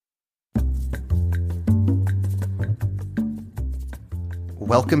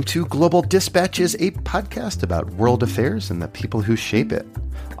Welcome to Global Dispatches, a podcast about world affairs and the people who shape it.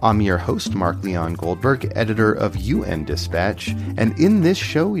 I'm your host, Mark Leon Goldberg, editor of UN Dispatch, and in this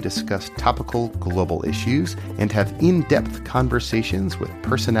show we discuss topical global issues and have in-depth conversations with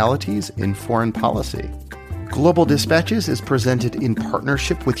personalities in foreign policy. Global Dispatches is presented in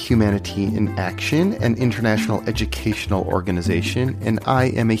partnership with Humanity in Action, an international educational organization, and I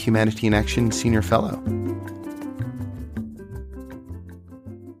am a Humanity in Action Senior Fellow.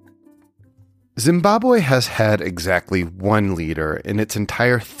 Zimbabwe has had exactly one leader in its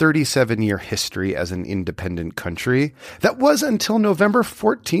entire 37-year history as an independent country. That was until November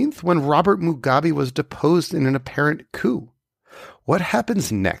 14th, when Robert Mugabe was deposed in an apparent coup. What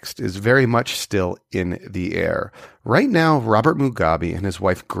happens next is very much still in the air. Right now, Robert Mugabe and his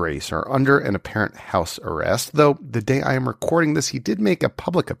wife Grace are under an apparent house arrest, though the day I am recording this, he did make a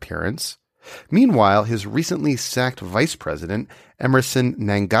public appearance. Meanwhile, his recently sacked vice president, Emmerson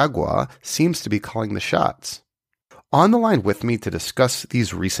Mnangagwa, seems to be calling the shots. On the line with me to discuss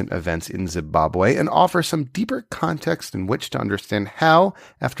these recent events in Zimbabwe and offer some deeper context in which to understand how,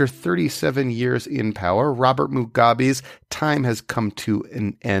 after 37 years in power, Robert Mugabe's time has come to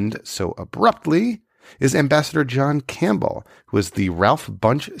an end so abruptly, is Ambassador John Campbell, who is the Ralph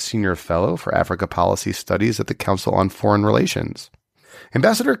Bunche Senior Fellow for Africa Policy Studies at the Council on Foreign Relations.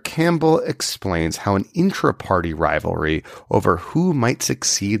 Ambassador Campbell explains how an intra-party rivalry over who might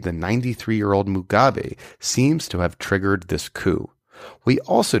succeed the 93-year-old Mugabe seems to have triggered this coup. We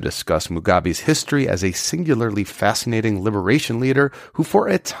also discuss Mugabe's history as a singularly fascinating liberation leader who for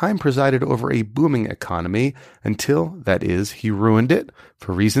a time presided over a booming economy until, that is, he ruined it,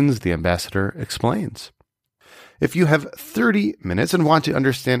 for reasons the ambassador explains. If you have 30 minutes and want to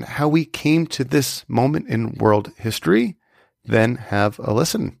understand how we came to this moment in world history, then have a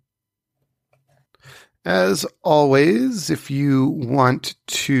listen. As always, if you want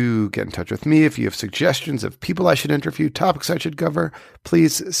to get in touch with me, if you have suggestions of people I should interview, topics I should cover,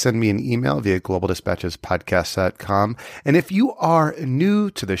 please send me an email via globaldispatchespodcast.com. And if you are new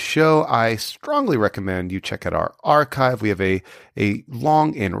to the show, I strongly recommend you check out our archive. We have a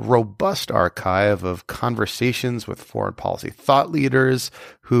long and robust archive of conversations with foreign policy thought leaders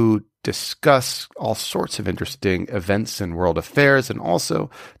who discuss all sorts of interesting events in world affairs and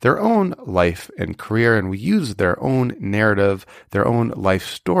also their own life and career. And we use their own narrative, their own life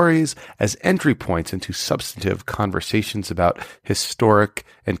stories as entry points into substantive conversations about historic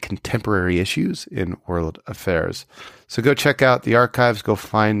and contemporary issues in world affairs. So go check out the archives, go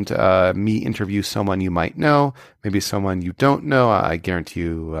find me interview someone you might know, maybe someone you don't know. I guarantee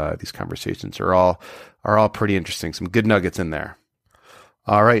you these conversations are all pretty interesting. Some good nuggets in there.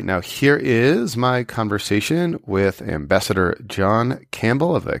 All right, now here is my conversation with Ambassador John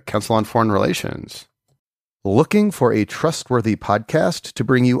Campbell of the Council on Foreign Relations. Looking for a trustworthy podcast to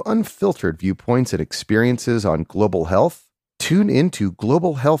bring you unfiltered viewpoints and experiences on global health? Tune into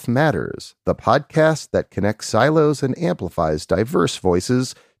Global Health Matters, the podcast that connects silos and amplifies diverse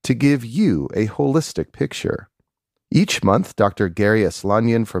voices to give you a holistic picture. Each month, Dr. Gary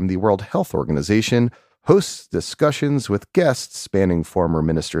Aslanyan from the World Health Organization hosts discussions with guests spanning former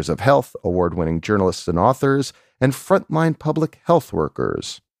ministers of health, award-winning journalists and authors, and frontline public health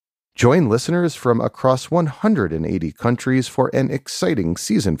workers. Join listeners from across 180 countries for an exciting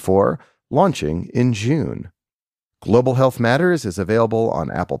Season 4, launching in June. Global Health Matters is available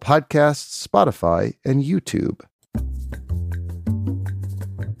on Apple Podcasts, Spotify, and YouTube.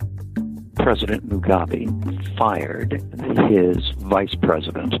 President Mugabe fired his vice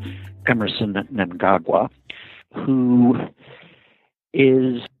president, Emmerson Mnangagwa, who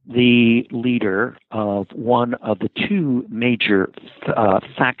is the leader of one of the two major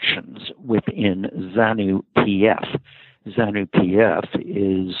factions within ZANU-PF. ZANU-PF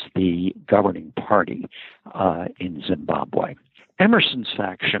is the governing party in Zimbabwe. Emerson's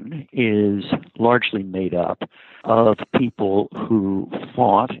faction is largely made up of people who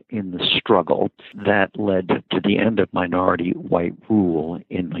fought in the struggle that led to the end of minority white rule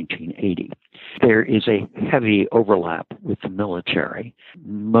in 1980. There is a heavy overlap with the military.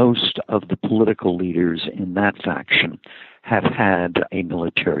 Most of the political leaders in that faction have had a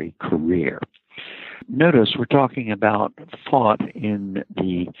military career. Notice we're talking about fought in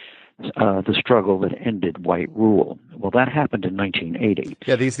the struggle that ended white rule. Well, that happened in 1980.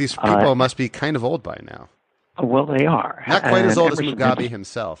 Yeah, these people must be kind of old by now. Well, they are. Not quite as old as Mugabe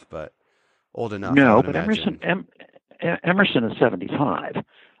himself, but old enough. No, but Emerson is 75.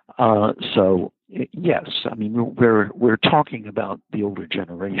 So yes, I mean we're talking about the older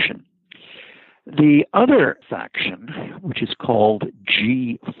generation. The other faction, which is called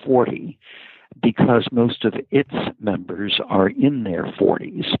G40, because most of its members are in their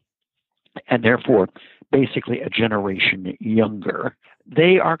 40s and therefore basically a generation younger.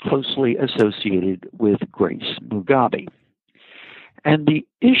 They are closely associated with Grace Mugabe. And the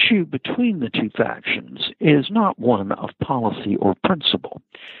issue between the two factions is not one of policy or principle.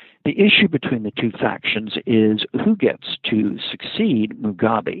 The issue between the two factions is who gets to succeed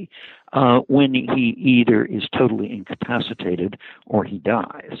Mugabe when he either is totally incapacitated or he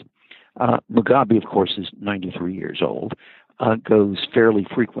dies. Mugabe, of course, is 93 years old, goes fairly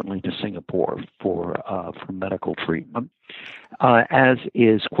frequently to Singapore for medical treatment, as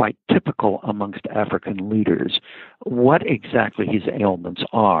is quite typical amongst African leaders. What exactly his ailments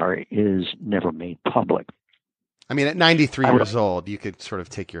are is never made public. I mean, at 93 years old, you could sort of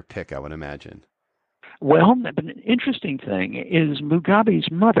take your pick, I would imagine. Well, an interesting thing is Mugabe's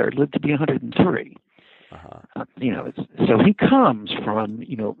mother lived to be 103. So he comes from,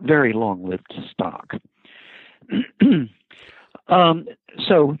 very long-lived stock.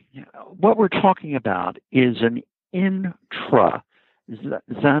 So what we're talking about is an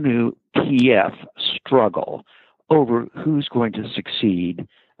intra-ZANU-PF struggle over who's going to succeed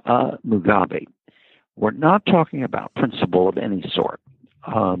Mugabe. We're not talking about principle of any sort.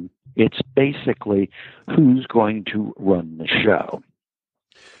 It's basically who's going to run the show.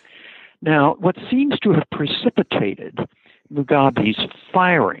 Now, what seems to have precipitated Mugabe's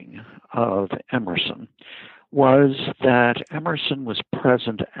firing of Emerson was that Emerson was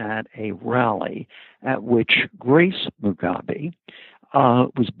present at a rally at which Grace Mugabe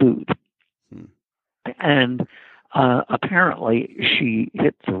was booed. And apparently she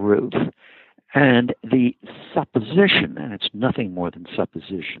hit the roof. And the supposition, and it's nothing more than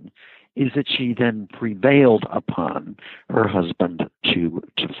supposition, is that she then prevailed upon her husband to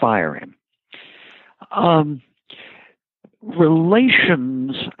fire him.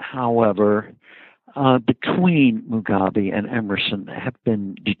 Relations, however, between Mugabe and Emerson have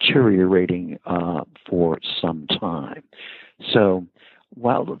been deteriorating for some time. So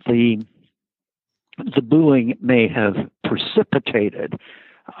while the booing may have precipitated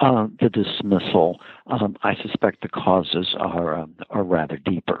the dismissal, I suspect the causes are rather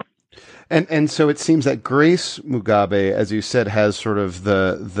deeper. And so it seems that Grace Mugabe, as you said, has sort of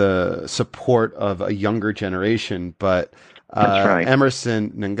the support of a younger generation, but That's right.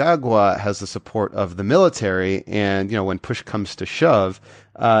 Emerson Mnangagwa has the support of the military. And, when push comes to shove,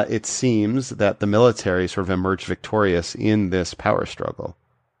 it seems that the military sort of emerged victorious in this power struggle.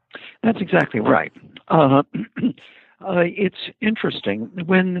 That's exactly right. It's interesting.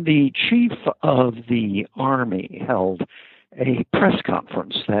 When the chief of the army held a press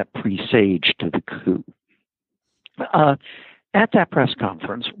conference that presaged the coup, at that press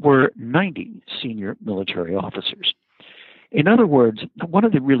conference were 90 senior military officers. In other words, one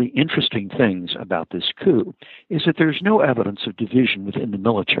of the really interesting things about this coup is that there's no evidence of division within the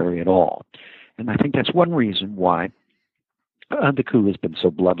military at all. And I think that's one reason why the coup has been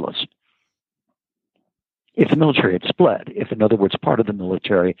so bloodless. If the military had split, if, in other words, part of the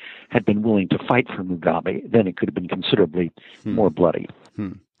military had been willing to fight for Mugabe, then it could have been considerably more bloody.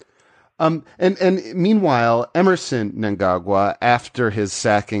 And meanwhile, Emerson Mnangagwa, after his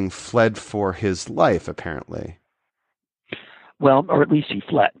sacking, fled for his life, apparently. Well, or at least he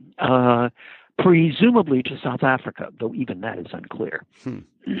fled, presumably to South Africa, though even that is unclear.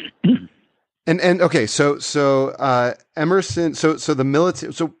 And okay, so Emerson, so the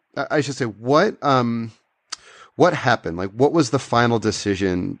military, so I should say, what happened? Like, what was the final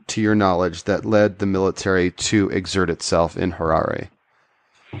decision, to your knowledge, that led the military to exert itself in Harare?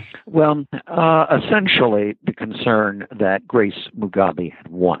 Well, essentially the concern that Grace Mugabe had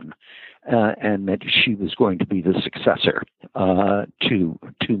won, and that she was going to be the successor to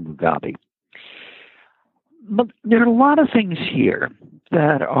Mugabe. But there are a lot of things here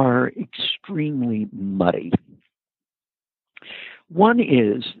that are extremely muddy. One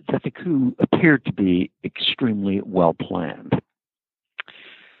is that the coup appeared to be extremely well planned.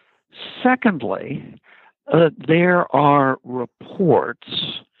 Secondly, there are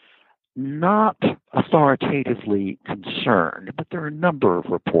reports, not authoritatively concerned, but there are a number of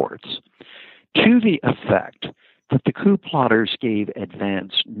reports to the effect that the coup plotters gave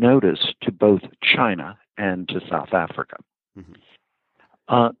advance notice to both China and to South Africa.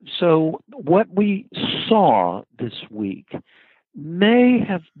 So what we saw this week may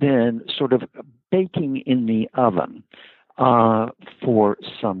have been sort of baking in the oven for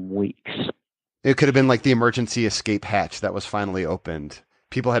some weeks. It could have been like the emergency escape hatch that was finally opened.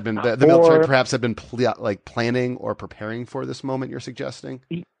 People had been, the military perhaps had been planning or preparing for this moment, you're suggesting?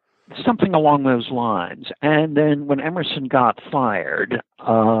 something along those lines. And then when Emerson got fired,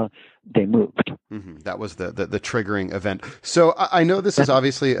 they moved. Mm-hmm. That was the triggering event. So I know this is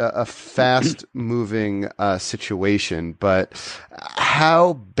obviously a fast-moving situation, but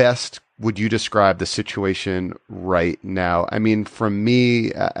how best would you describe the situation right now? I mean, from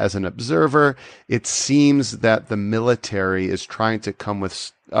me as an observer, it seems that the military is trying to come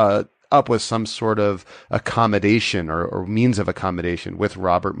with up with some sort of accommodation or means of accommodation with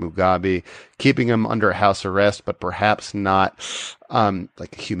Robert Mugabe, keeping him under house arrest, but perhaps not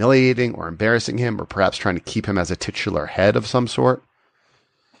like humiliating or embarrassing him, or perhaps trying to keep him as a titular head of some sort?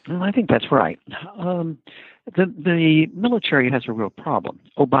 Well, I think that's right. The military has a real problem.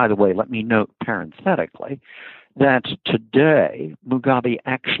 Oh, by the way, let me note parenthetically that today Mugabe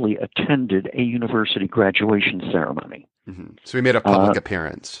actually attended a university graduation ceremony. Mm-hmm. So he made a public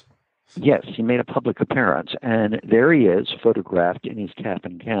appearance. Yes, he made a public appearance, and there he is, photographed in his cap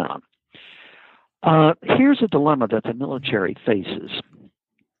and gown. Here's a dilemma that the military faces.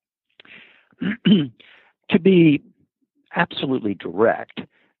 To be absolutely direct,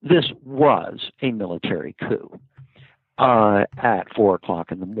 this was a military coup. At 4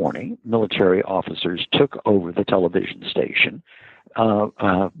 o'clock in the morning, military officers took over the television station,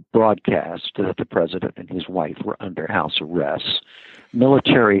 broadcast that the president and his wife were under house arrest.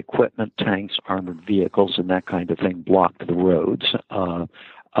 Military equipment, tanks, armored vehicles, and that kind of thing blocked the roads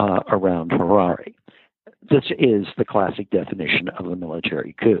around Harare. This is the classic definition of a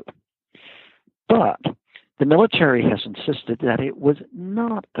military coup. But the military has insisted that it was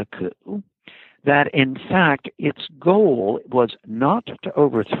not a coup, that in fact its goal was not to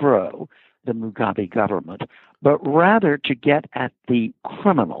overthrow the Mugabe government, but rather to get at the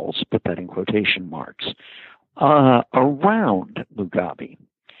criminals, put that in quotation marks, around Mugabe.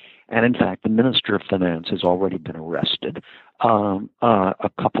 And in fact, the Minister of Finance has already been arrested. A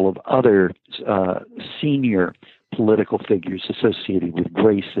couple of other senior political figures associated with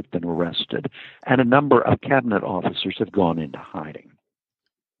Grace have been arrested, and a number of cabinet officers have gone into hiding.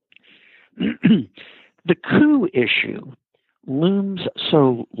 The coup issue looms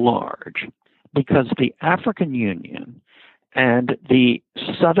so large because the African Union and the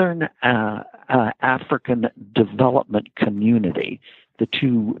Southern African Development Community, the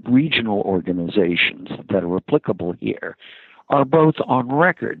two regional organizations that are applicable here, are both on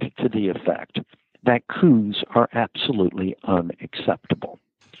record to the effect that coups are absolutely unacceptable.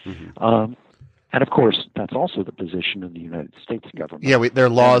 Mm-hmm. And of course, that's also the position of the United States government. Yeah, there are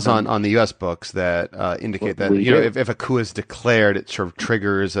laws on the U.S. books that indicate that if a coup is declared, it sort of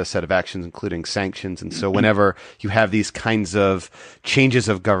triggers a set of actions, including sanctions. And so, whenever you have these kinds of changes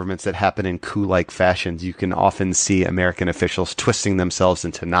of governments that happen in coup-like fashions, you can often see American officials twisting themselves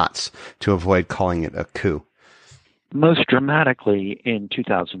into knots to avoid calling it a coup. Most dramatically in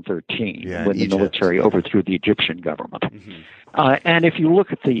 2013, when the military overthrew the Egyptian government. Mm-hmm. And if you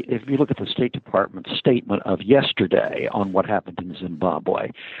look at the State Department statement of yesterday on what happened in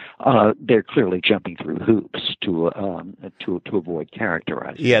Zimbabwe, they're clearly jumping through hoops to avoid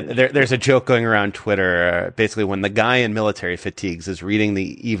characterizing. Yeah, there's a joke going around Twitter. Basically, when the guy in military fatigues is reading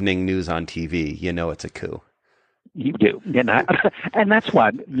the evening news on TV, you know it's a coup. You do, and that's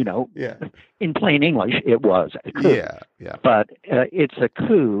why, in plain English, it was a coup. Yeah. But it's a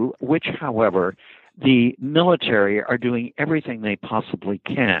coup, which, however, the military are doing everything they possibly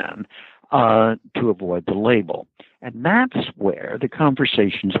can to avoid the label. And that's where the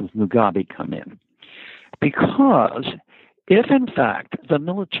conversations with Mugabe come in. Because if, in fact, the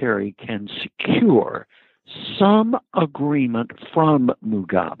military can secure some agreement from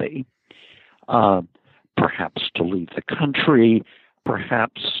Mugabe, perhaps to leave the country,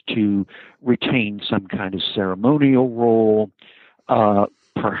 perhaps to retain some kind of ceremonial role,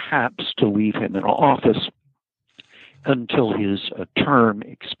 perhaps to leave him in office until his term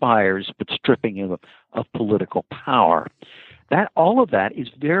expires, but stripping him of political power. All of that is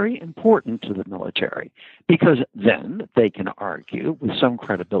very important to the military, because then they can argue with some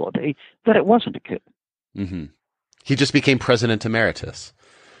credibility that it wasn't a coup. Mm-hmm. He just became president emeritus.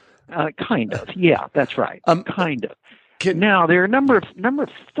 Kind of, yeah, that's right. Kind of. Now there are a number of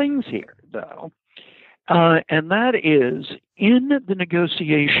things here, though, and that is in the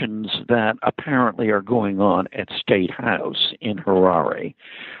negotiations that apparently are going on at State House in Harare.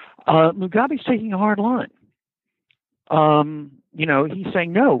 Mugabe's taking a hard line. He's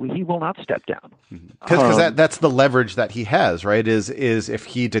saying no, he will not step down. Because that's the leverage that he has, right? Is if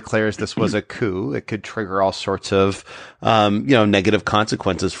he declares this was a coup, it could trigger all sorts of, negative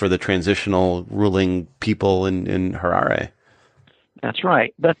consequences for the transitional ruling people in Harare. That's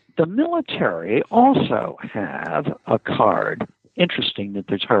right. But the military also have a card interesting that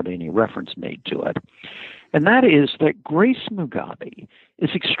there's hardly any reference made to it. And that is that Grace Mugabe is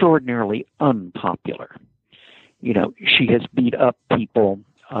extraordinarily unpopular. You know, she has beat up people.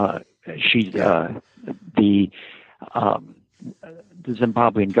 The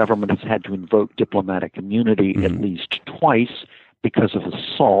Zimbabwean government has had to invoke diplomatic immunity at least twice because of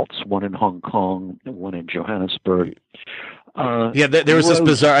assaults, one in Hong Kong and one in Johannesburg. There was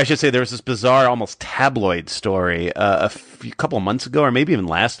this bizarre, almost tabloid story couple of months ago, or maybe even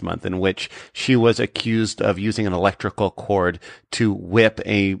last month, in which she was accused of using an electrical cord to whip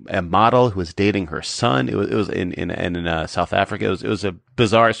a model who was dating her son. It was in South Africa. It was a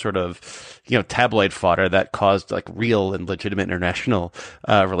bizarre sort of, tabloid fodder that caused like real and legitimate international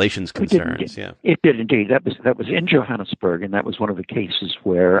relations concerns. It did indeed. That was in Johannesburg, and that was one of the cases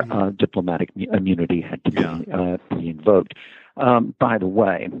where diplomatic immunity had to be invoked. By the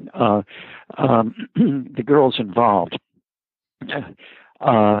way, the girls involved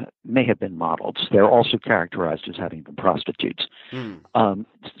may have been models. They're also characterized as having been prostitutes. So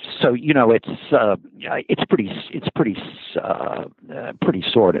it's pretty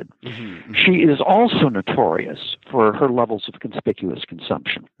sordid. She is also notorious for her levels of conspicuous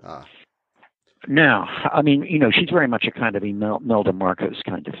consumption. Now, I mean, she's very much a kind of Imelda Marcos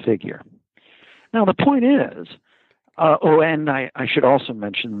kind of figure. Now, the point is, and I should also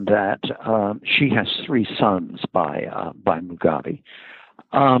mention that she has 3 sons by Mugabe,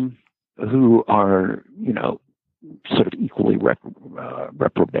 who are, sort of equally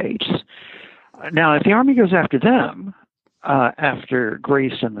reprobates. Now, if the army goes after them, after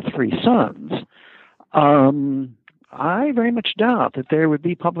Grace and the 3 sons, I very much doubt that there would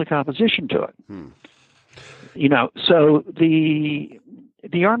be public opposition to it. So the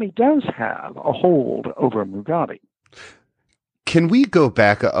army does have a hold over Mugabe. Can we go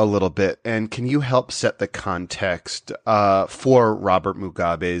back a little bit, and can you help set the context for Robert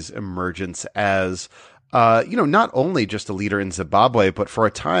Mugabe's emergence as, not only just a leader in Zimbabwe, but for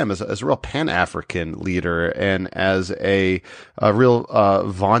a time as a real Pan-African leader and as a real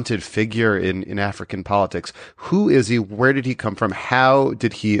vaunted figure in African politics? Who is he? Where did he come from? How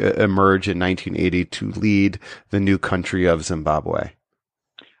did he emerge in 1980 to lead the new country of Zimbabwe?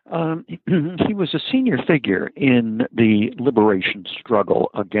 He was a senior figure in the liberation struggle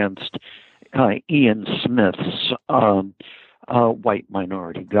against Ian Smith's white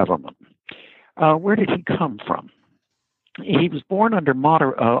minority government. Where did he come from? He was born under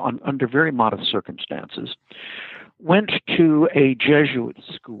very modest circumstances, went to a Jesuit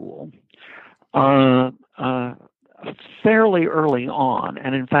school fairly early on,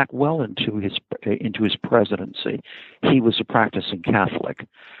 and in fact well into his presidency. He was a practicing Catholic.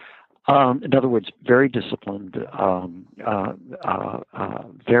 In other words, very disciplined,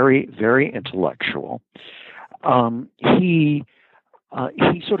 very, very intellectual. He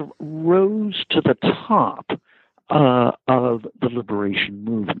sort of rose to the top of the liberation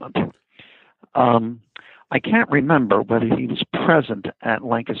movement. I can't remember whether he was present at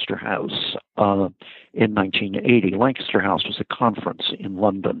Lancaster House in 1980. Lancaster House was a conference in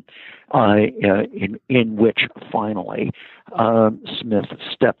London in which finally Smith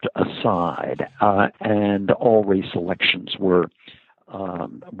stepped aside and all race elections were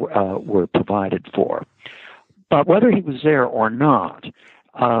provided for. But whether he was there or not,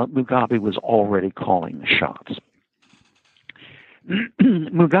 Mugabe was already calling the shots.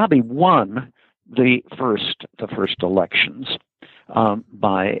 Mugabe won the first elections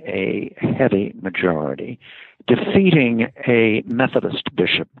by a heavy majority, defeating a Methodist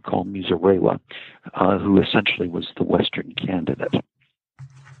bishop called Muzorewa, who essentially was the Western candidate.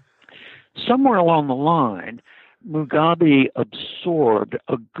 Somewhere along the line, Mugabe absorbed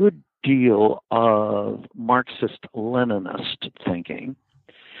a good deal of Marxist-Leninist thinking,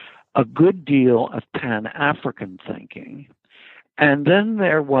 a good deal of Pan-African thinking, and then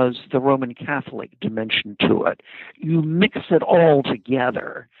there was the Roman Catholic dimension to it. You mix it all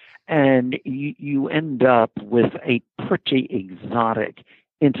together, and you end up with a pretty exotic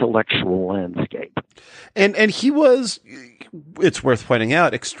intellectual landscape. And he was, it's worth pointing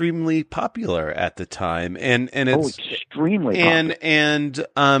out, extremely popular at the time. And it's extremely popular. And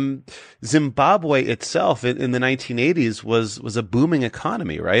Zimbabwe itself in the 1980s was a booming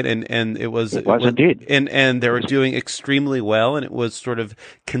economy, right? And it was indeed. And they were doing extremely well, and it was sort of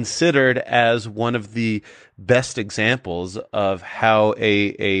considered as one of the best examples of how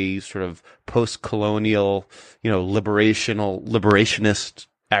a sort of post-colonial, liberationist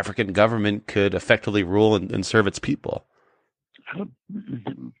African government could effectively rule and serve its people.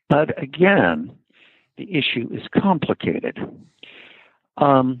 But again, the issue is complicated.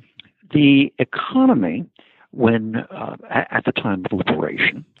 The economy when at the time of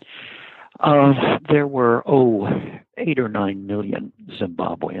liberation. There were 8 or 9 million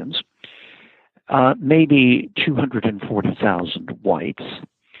Zimbabweans, maybe 240,000 whites,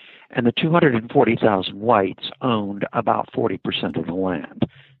 and the 240,000 whites owned about 40% of the land,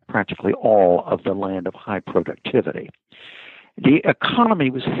 practically all of the land of high productivity. The economy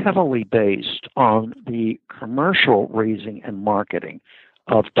was heavily based on the commercial raising and marketing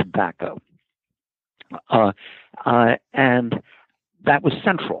of tobacco. And that was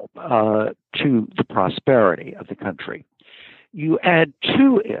central to the prosperity of the country. You add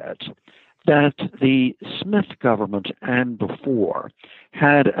to it that the Smith government and before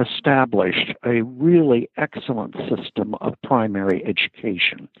had established a really excellent system of primary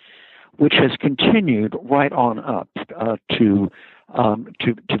education, which has continued right on up to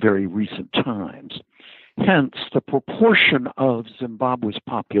very recent times. Hence, the proportion of Zimbabwe's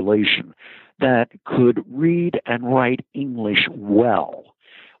population that could read and write English well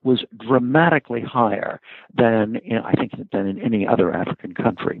was dramatically higher than in any other African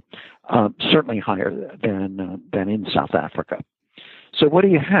country, certainly higher than in South Africa. So what do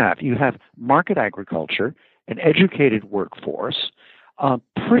you have? You have market agriculture, an educated workforce,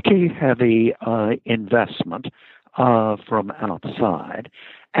 pretty heavy investment from outside,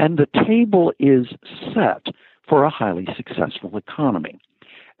 and the table is set for a highly successful economy.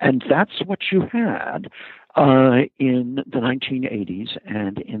 And that's what you had in the 1980s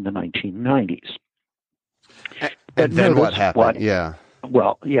and in the 1990s. And then what happened?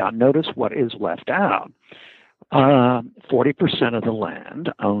 Notice what is left out. 40% of the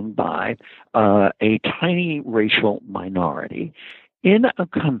land owned by a tiny racial minority in a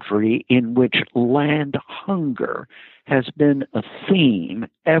country in which land hunger has been a theme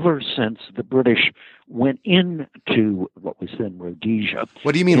ever since the British went into what was then Rhodesia.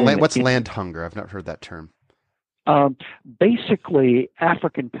 What do you mean? What's land hunger? I've not heard that term. Basically,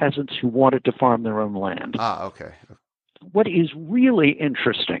 African peasants who wanted to farm their own land. Ah, okay. What is really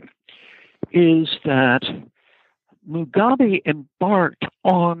interesting is that Mugabe embarked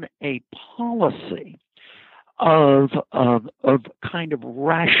on a policy of kind of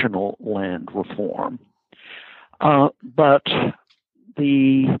rational land reform, but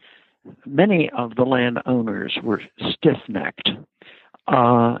many of the landowners were stiff-necked,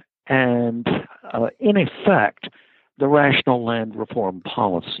 and in effect, the rational land reform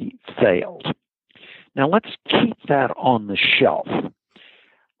policy failed. Now let's keep that on the shelf.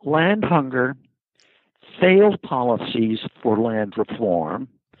 Land hunger, failed policies for land reform,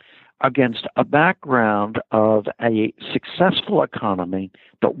 against a background of a successful economy,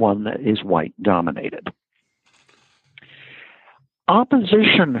 but one that is white-dominated.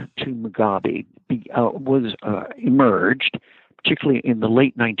 Opposition to Mugabe emerged, particularly in the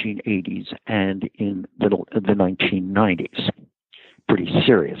late 1980s and in the 1990s. Pretty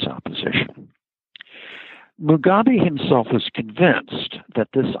serious opposition. Mugabe himself was convinced that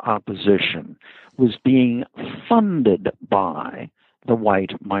this opposition was being funded by the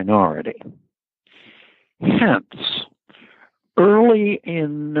white minority. Hence, early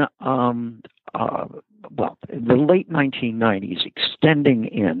in the late 1990s, extending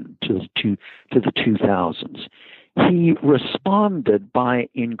into the 2000s, he responded by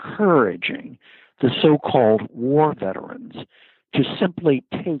encouraging the so-called war veterans to simply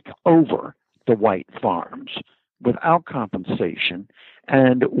take over the white farms without compensation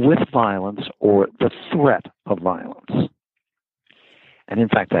and with violence or the threat of violence. And in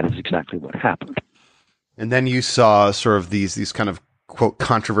fact, that is exactly what happened. And then you saw sort of these kind of, quote,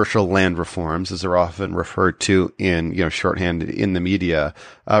 controversial land reforms, as they're often referred to in, shorthand in the media,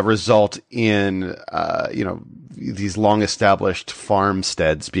 result in, these long established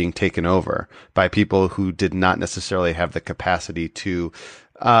farmsteads being taken over by people who did not necessarily have the capacity to,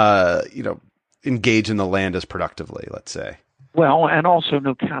 engage in the land as productively, let's say. Well, and also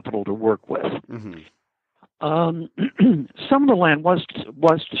no capital to work with. Mm-hmm. Some of the land was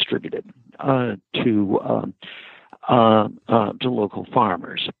distributed to local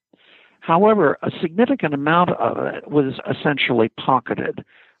farmers. However, a significant amount of it was essentially pocketed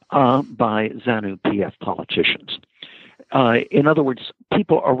by ZANU-PF politicians. In other words,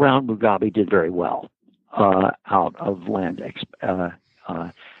 people around Mugabe did very well out of land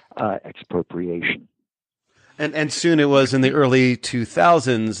expropriation. And soon it was in the early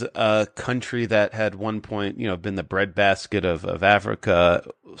 2000s, a country that had one point, been the breadbasket of Africa,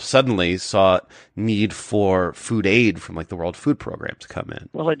 suddenly saw need for food aid from like the World Food Program to come in.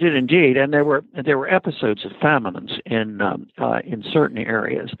 Well, it did indeed, and there were episodes of famines in certain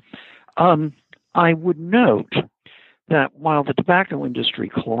areas. I would note that while the tobacco industry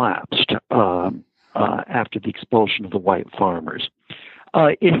collapsed after the expulsion of the white farmers.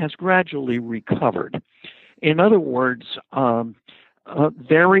 It has gradually recovered. In other words,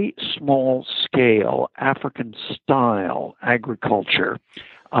 very small-scale African-style agriculture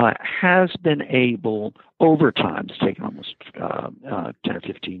has been able, over time, it's taken almost 10 or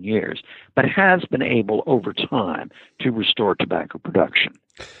 15 years, but has been able over time to restore tobacco production.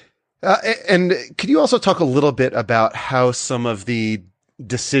 And could you also talk a little bit about how some of the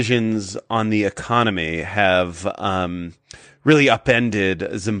decisions on the economy have really upended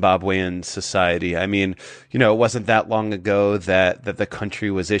Zimbabwean society? I mean, it wasn't that long ago that the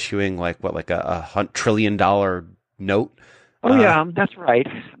country was issuing like a $1 trillion note. Oh yeah, that's right.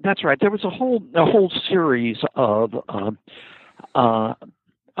 That's right. There was a whole series of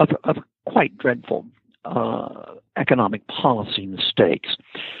quite dreadful economic policy mistakes.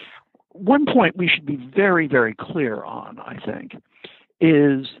 One point we should be very, very clear on, I think,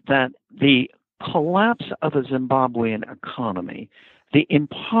 is that the collapse of a Zimbabwean economy, the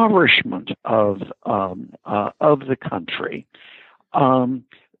impoverishment of the country, the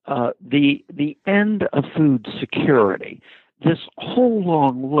end of food security, this whole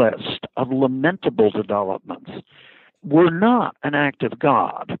long list of lamentable developments were not an act of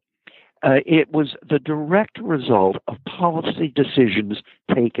God. It was the direct result of policy decisions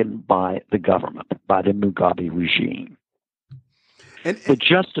taken by the government, by the Mugabe regime. And the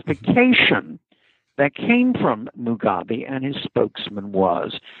justification that came from Mugabe and his spokesman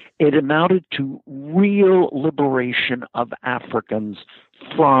was it amounted to real liberation of Africans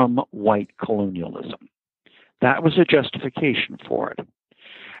from white colonialism. That was a justification for it.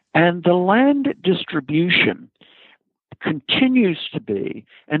 And the land distribution continues to be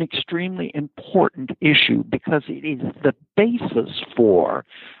an extremely important issue because it is the basis for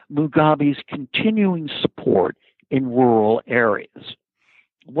Mugabe's continuing support in rural areas.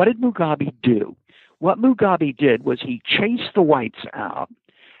 What did Mugabe do? What Mugabe did was he chased the whites out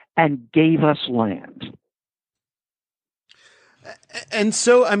and gave us land. And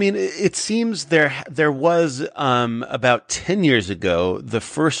so, I mean, it seems there was about 10 years ago the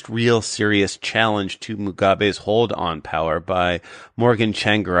first real serious challenge to Mugabe's hold on power by Morgan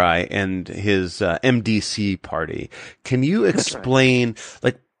Tsvangirai and his MDC party. Can you explain,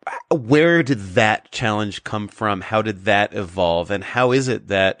 where did that challenge come from? How did that evolve? And how is it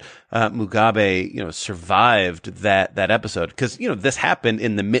that Mugabe, survived that episode? Because, this happened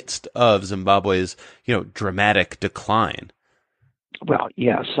in the midst of Zimbabwe's, dramatic decline. Well,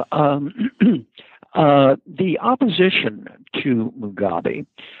 yes. The opposition to Mugabe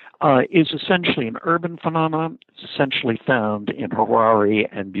is essentially an urban phenomenon, essentially found in Harare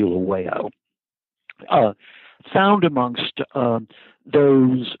and Bulawayo, found amongst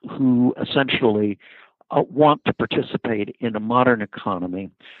those who essentially want to participate in a modern economy,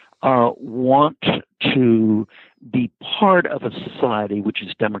 want to be part of a society which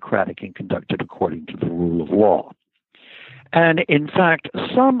is democratic and conducted according to the rule of law. And in fact,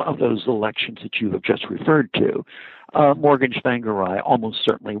 some of those elections that you have just referred to, Morgan Tsvangirai almost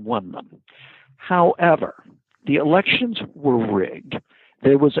certainly won them. However, the elections were rigged.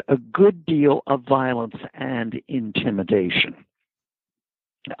 There was a good deal of violence and intimidation.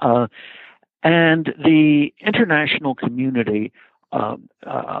 And the international community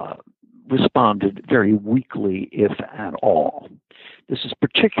responded very weakly, if at all. This is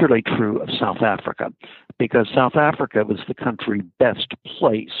particularly true of South Africa, because South Africa was the country best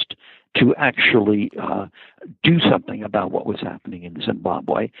placed to actually do something about what was happening in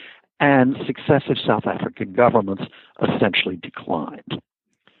Zimbabwe, and successive South African governments essentially declined.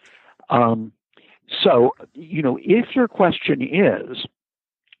 So, if your question is,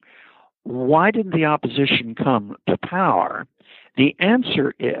 why didn't the opposition come to power? The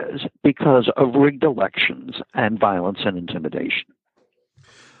answer is because of rigged elections and violence and intimidation.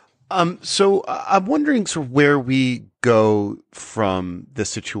 So I'm wondering sort of where we go from the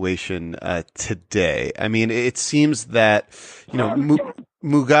situation today. I mean, it seems that,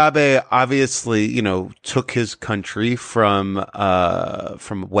 Mugabe obviously, took his country from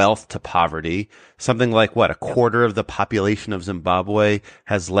wealth to poverty. Something like a quarter of the population of Zimbabwe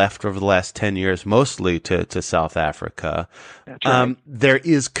has left over the last 10 years, mostly to South Africa. That's right. There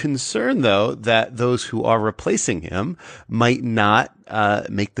is concern, though, that those who are replacing him might not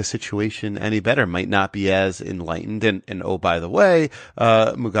make the situation any better, might not be as enlightened. And oh, by the way,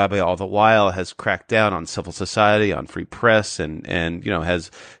 Mugabe all the while has cracked down on civil society, on free press, and has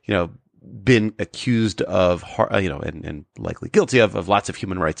been accused of, and likely guilty of lots of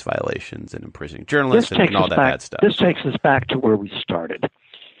human rights violations and imprisoning journalists and all that bad stuff. This takes us back to where we started.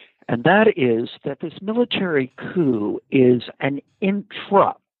 And that is that this military coup is an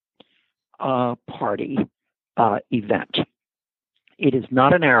party event. It is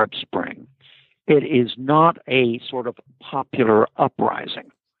not an Arab Spring. It is not a sort of popular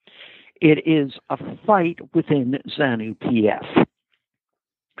uprising. It is a fight within ZANU-PF.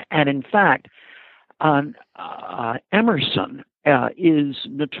 And in fact, Emerson is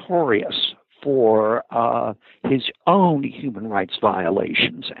notorious for his own human rights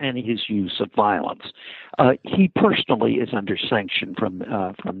violations and his use of violence. He personally is under sanction from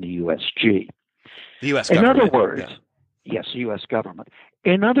the USG. The U.S. government. In other words, yes, the U.S. government.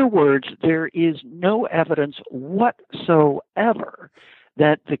 In other words, there is no evidence whatsoever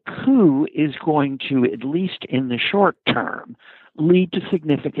that the coup is going to, at least in the short term, lead to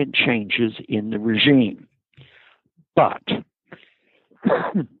significant changes in the regime. But,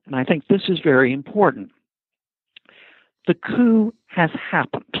 and I think this is very important, the coup has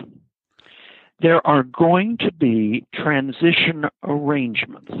happened. There are going to be transition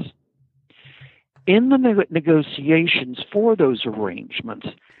arrangements. In the negotiations for those arrangements,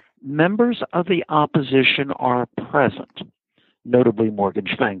 members of the opposition are present, notably Morgan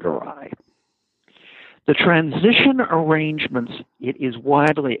Tsvangirai. The transition arrangements, it is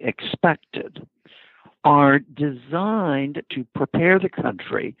widely expected, are designed to prepare the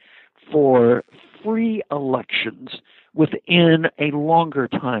country for free elections within a longer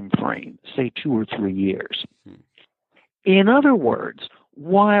time frame, say 2 or 3 years. In other words,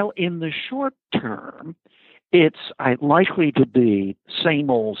 while in the short term, it's likely to be same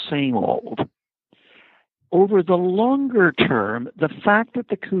old, over the longer term, the fact that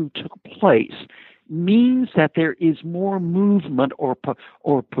the coup took place means that there is more movement or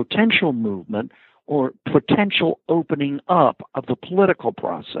potential movement or potential opening up of the political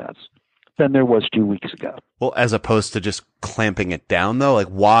process than there was 2 weeks ago. Well, as opposed to just clamping it down, though, like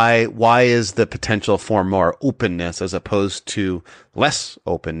why is the potential for more openness as opposed to less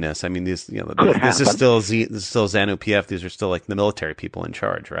openness? I mean, this is still ZANU-PF. These are still like the military people in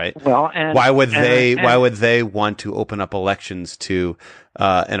charge, right? Well, and why would they want to open up elections to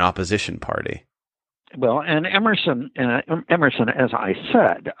an opposition party? Well, and Emerson, as I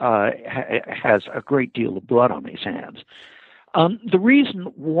said, has a great deal of blood on his hands. The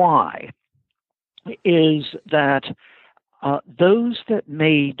reason why is that those that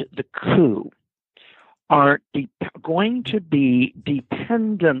made the coup are going to be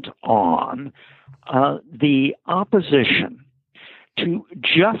dependent on the opposition to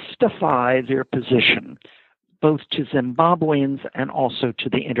justify their position, both to Zimbabweans and also to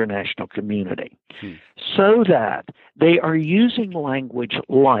the international community, so that they are using language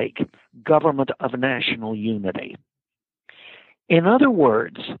like government of national unity. In other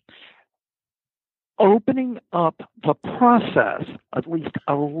words, opening up the process at least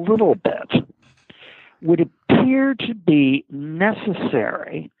a little bit would appear to be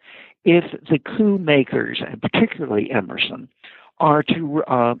necessary if the coup makers, and particularly Emerson, are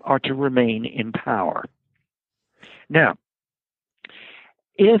to remain in power. Now,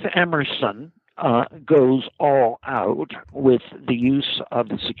 if Emerson goes all out with the use of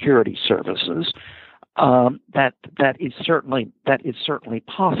the security services, that is certainly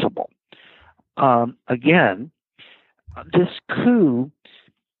possible. Again, this coup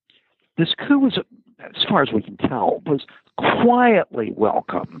was, as far as we can tell, was quietly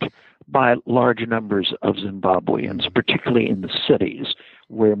welcomed by large numbers of Zimbabweans, particularly in the cities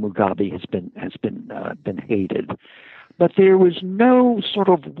where Mugabe has been hated. But there was no sort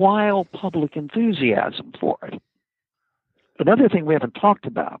of wild public enthusiasm for it. Another thing we haven't talked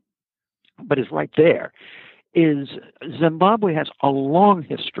about, but is right there, is Zimbabwe has a long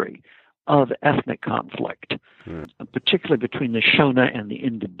history of ethnic conflict, particularly between the Shona and the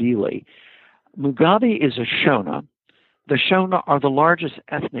Ndebele. Mugabe is a Shona. The Shona are the largest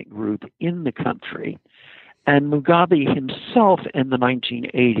ethnic group in the country, and Mugabe himself in the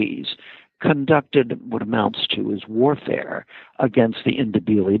 1980s conducted what amounts to as warfare against the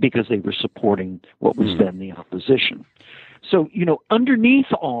Ndebele because they were supporting what was then the opposition. So,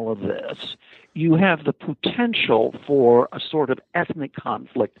 underneath all of this, you have the potential for a sort of ethnic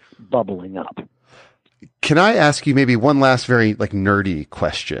conflict bubbling up. Can I ask you maybe one last very nerdy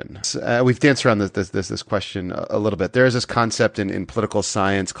question? We've danced around this question a little bit. There is this concept in political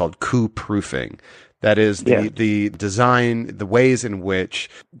science called coup proofing. That is the design, the ways in which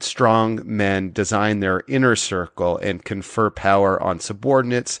strong men design their inner circle and confer power on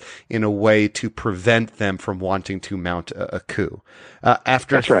subordinates in a way to prevent them from wanting to mount a coup.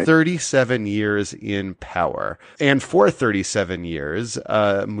 After 37 years in power, and for 37 years,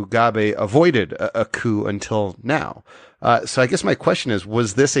 Mugabe avoided a coup until now. So I guess my question is,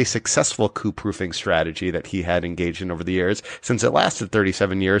 was this a successful coup-proofing strategy that he had engaged in over the years, since it lasted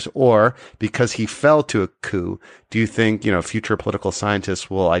 37 years, or because he fell to a coup, do you think, future political scientists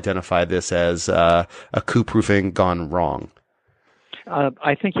will identify this as a coup-proofing gone wrong?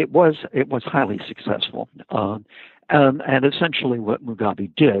 I think it was highly successful. And essentially what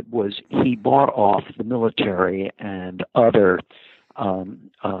Mugabe did was he bought off the military and other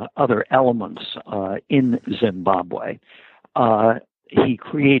elements in Zimbabwe. He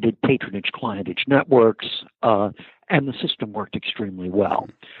created patronage-clientage networks, and the system worked extremely well.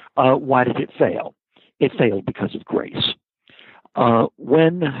 Why did it fail? It failed because of grace.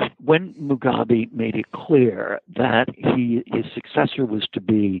 When Mugabe made it clear that his successor was to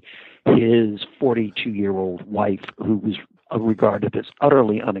be his 42-year-old wife, who was regarded as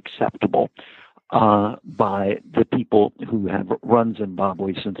utterly unacceptable by the people who have run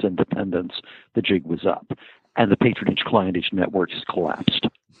Zimbabwe since independence, the jig was up, and the patronage-clientage network has collapsed.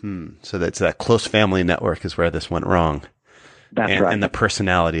 So that's that close family network is where this went wrong. That's right. And the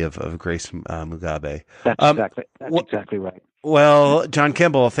personality of Grace Mugabe. That's exactly right. Well, John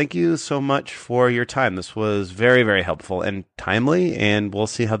Campbell, thank you so much for your time. This was very, very helpful and timely, and we'll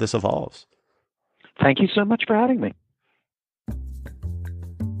see how this evolves. Thank you so much for having me.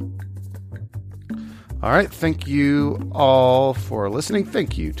 All right. Thank you all for listening.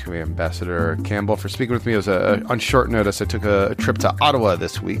 Thank you to Ambassador Campbell for speaking with me. It was on short notice. I took a trip to Ottawa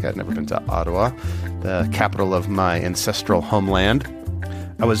this week. I'd never been to Ottawa, the capital of my ancestral homeland.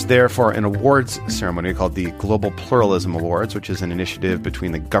 I was there for an awards ceremony called the Global Pluralism Awards, which is an initiative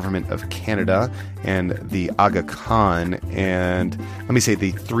between the Government of Canada and the Aga Khan. And let me say,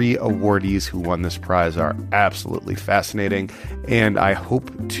 the three awardees who won this prize are absolutely fascinating. And I hope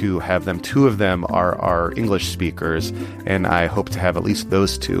to have them. Two of them are English speakers, and I hope to have at least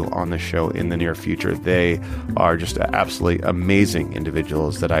those two on the show in the near future. They are just absolutely amazing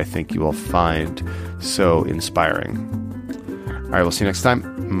individuals that I think you will find so inspiring. All right, we'll see you next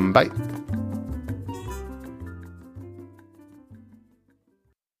time. Bye.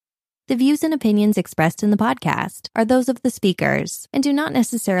 The views and opinions expressed in the podcast are those of the speakers and do not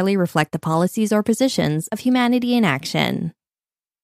necessarily reflect the policies or positions of Humanity in Action.